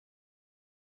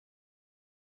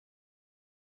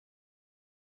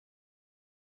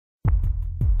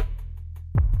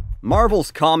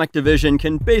Marvel's comic division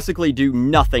can basically do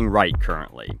nothing right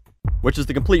currently, which is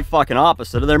the complete fucking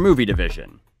opposite of their movie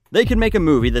division. They can make a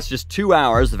movie that's just 2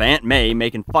 hours of Aunt May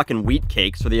making fucking wheat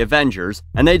cakes for the Avengers,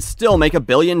 and they'd still make $1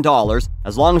 billion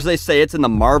as long as they say it's in the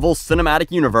Marvel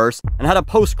Cinematic Universe and had a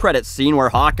post-credits scene where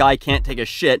Hawkeye can't take a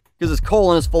shit because his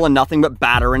colon is full of nothing but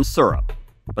batter and syrup.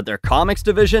 But their comics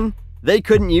division? They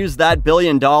couldn't use that $1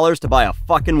 billion to buy a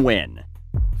fucking win.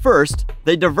 First,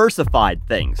 they diversified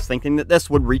things, thinking that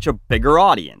this would reach a bigger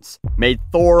audience. Made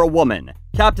Thor a woman,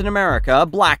 Captain America a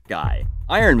black guy,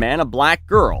 Iron Man a black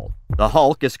girl. The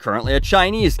Hulk is currently a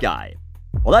Chinese guy.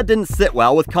 Well, that didn't sit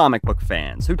well with comic book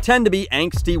fans, who tend to be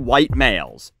angsty white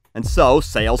males, and so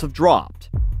sales have dropped.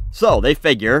 So they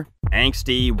figure,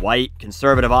 angsty, white,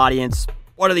 conservative audience,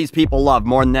 what do these people love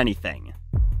more than anything?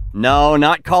 No,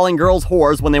 not calling girls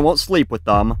whores when they won't sleep with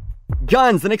them.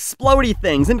 Guns and explodey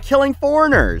things and killing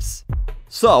foreigners.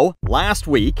 So, last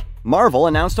week, Marvel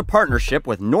announced a partnership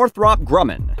with Northrop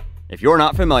Grumman. If you're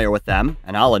not familiar with them,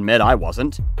 and I'll admit I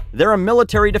wasn't, they're a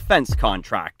military defense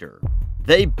contractor.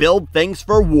 They build things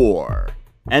for war.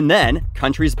 And then,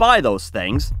 countries buy those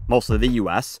things, mostly the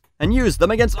US, and use them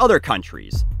against other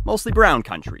countries, mostly brown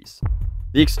countries.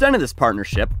 The extent of this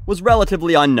partnership was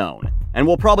relatively unknown, and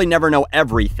we'll probably never know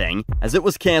everything, as it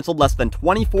was cancelled less than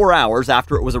 24 hours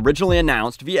after it was originally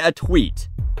announced via a tweet.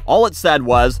 All it said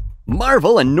was,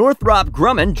 Marvel and Northrop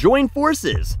Grumman join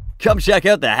forces. Come check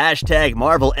out the hashtag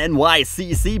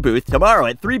MarvelNYCC booth tomorrow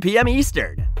at 3 p.m.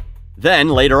 Eastern. Then,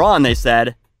 later on, they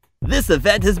said, this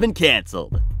event has been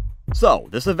cancelled. So,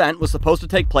 this event was supposed to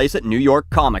take place at New York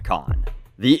Comic-Con.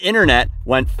 The internet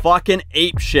went fucking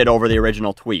apeshit over the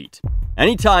original tweet.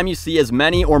 Anytime you see as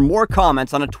many or more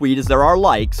comments on a tweet as there are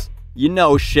likes, you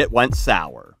know shit went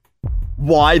sour.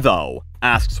 Why though?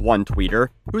 Asks one tweeter,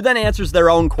 who then answers their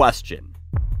own question.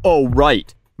 Oh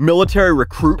right, military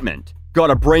recruitment.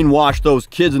 Gotta brainwash those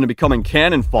kids into becoming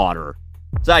cannon fodder.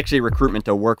 It's actually recruitment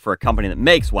to work for a company that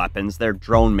makes weapons. Their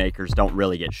drone makers don't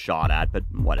really get shot at, but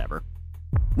whatever.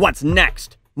 What's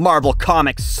next? Marvel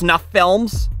Comics snuff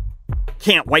films?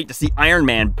 Can't wait to see Iron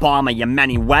Man bomb a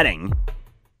Yemeni wedding.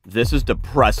 This is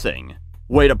depressing.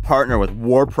 Way to partner with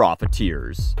war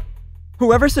profiteers.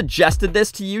 Whoever suggested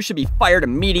this to you should be fired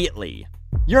immediately.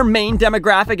 Your main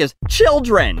demographic is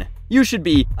children. You should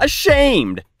be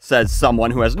ashamed, says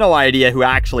someone who has no idea who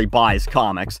actually buys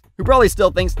comics, who probably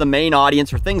still thinks the main audience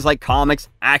for things like comics,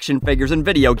 action figures, and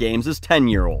video games is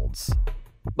 10-year-olds.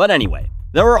 But anyway,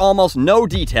 there were almost no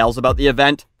details about the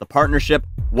event, the partnership,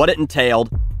 what it entailed,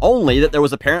 only that there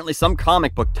was apparently some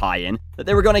comic book tie-in that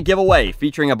they were going to give away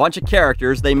featuring a bunch of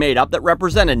characters they made up that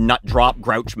represented Nutdrop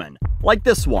Grouchman, like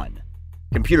this one.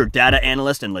 Computer data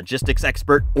analyst and logistics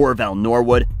expert Orville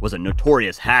Norwood was a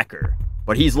notorious hacker,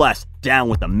 but he's less down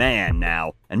with the man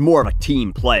now and more of a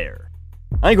team player.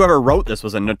 I think whoever wrote this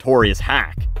was a notorious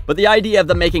hack, but the idea of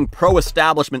them making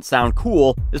pro-establishment sound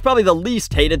cool is probably the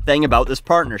least hated thing about this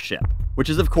partnership, which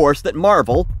is of course that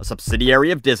Marvel, a subsidiary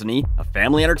of Disney, a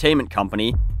family entertainment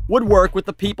company, would work with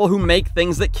the people who make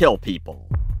things that kill people.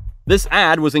 This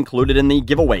ad was included in the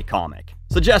giveaway comic,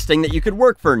 suggesting that you could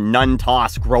work for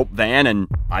Nuntoss Grope Van and,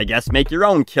 I guess, make your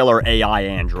own killer AI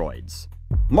androids.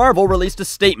 Marvel released a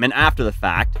statement after the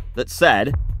fact that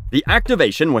said, the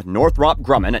activation with Northrop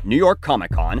Grumman at New York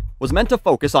Comic-Con was meant to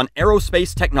focus on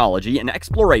aerospace technology and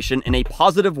exploration in a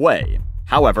positive way.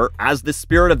 However, as the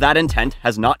spirit of that intent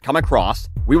has not come across,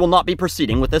 we will not be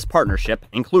proceeding with this partnership,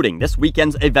 including this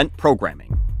weekend's event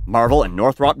programming. Marvel and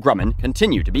Northrop Grumman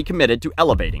continue to be committed to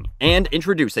elevating and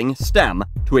introducing STEM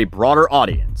to a broader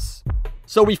audience.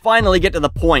 So we finally get to the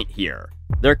point here.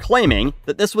 They're claiming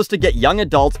that this was to get young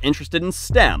adults interested in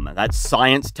STEM, that's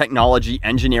science, technology,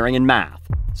 engineering, and math,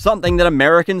 something that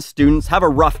American students have a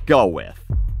rough go with.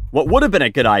 What would have been a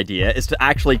good idea is to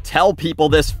actually tell people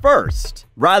this first,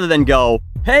 rather than go,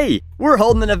 hey, we're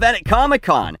holding an event at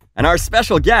Comic-Con, and our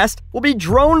special guest will be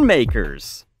drone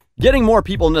makers. Getting more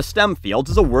people into STEM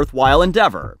fields is a worthwhile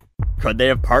endeavor. Could they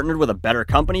have partnered with a better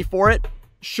company for it?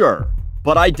 Sure,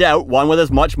 but I doubt one with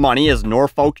as much money as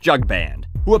Norfolk Jug Band,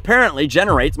 who apparently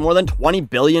generates more than $20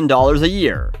 billion a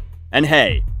year. And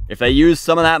hey, if they use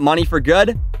some of that money for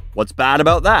good, what's bad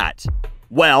about that?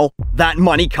 Well, that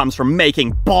money comes from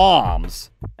making bombs.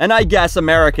 And I guess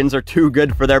Americans are too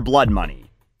good for their blood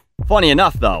money. Funny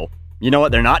enough though, you know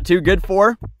what they're not too good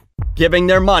for? Giving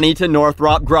their money to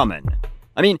Northrop Grumman.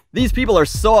 I mean, these people are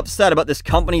so upset about this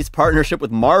company's partnership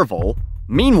with Marvel.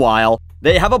 Meanwhile,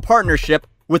 they have a partnership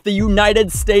with the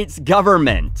United States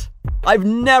government. I've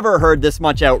never heard this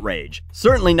much outrage,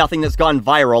 certainly nothing that's gone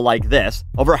viral like this,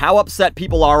 over how upset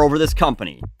people are over this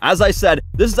company. As I said,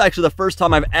 this is actually the first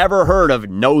time I've ever heard of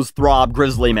Nose Throb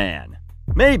Grizzly Man.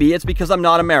 Maybe it's because I'm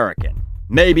not American.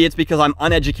 Maybe it's because I'm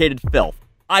uneducated filth.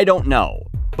 I don't know.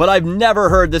 But I've never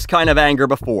heard this kind of anger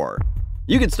before.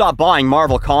 You could stop buying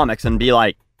Marvel comics and be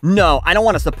like, no, I don't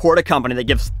want to support a company that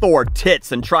gives Thor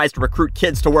tits and tries to recruit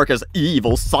kids to work as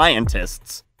evil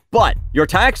scientists. But your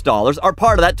tax dollars are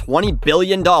part of that $20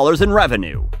 billion in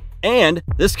revenue. And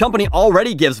this company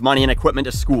already gives money and equipment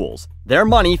to schools. Their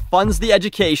money funds the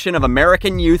education of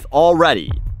American youth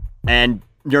already. And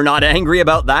you're not angry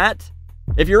about that?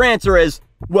 If your answer is,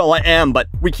 well, I am, but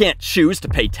we can't choose to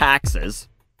pay taxes,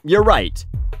 you're right.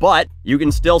 But you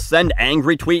can still send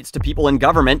angry tweets to people in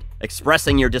government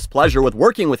expressing your displeasure with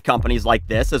working with companies like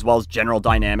this, as well as General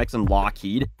Dynamics and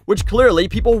Lockheed, which clearly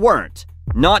people weren't.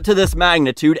 Not to this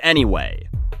magnitude anyway.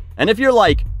 And if you're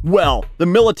like, well, the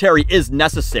military is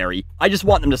necessary, I just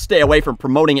want them to stay away from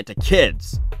promoting it to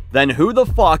kids, then who the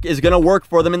fuck is gonna work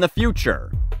for them in the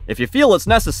future? If you feel it's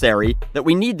necessary, that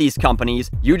we need these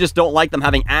companies, you just don't like them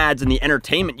having ads in the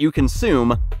entertainment you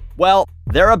consume, well,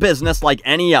 they're a business like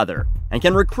any other, and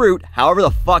can recruit however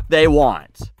the fuck they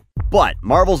want. But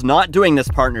Marvel's not doing this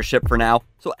partnership for now,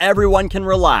 so everyone can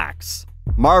relax.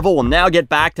 Marvel will now get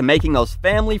back to making those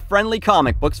family-friendly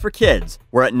comic books for kids,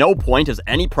 where at no point is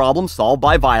any problem solved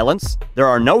by violence, there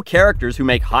are no characters who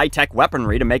make high-tech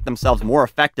weaponry to make themselves more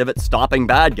effective at stopping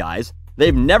bad guys,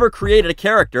 they've never created a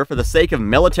character for the sake of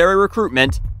military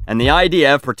recruitment, and the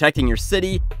idea of protecting your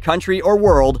city, country, or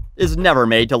world is never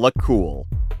made to look cool.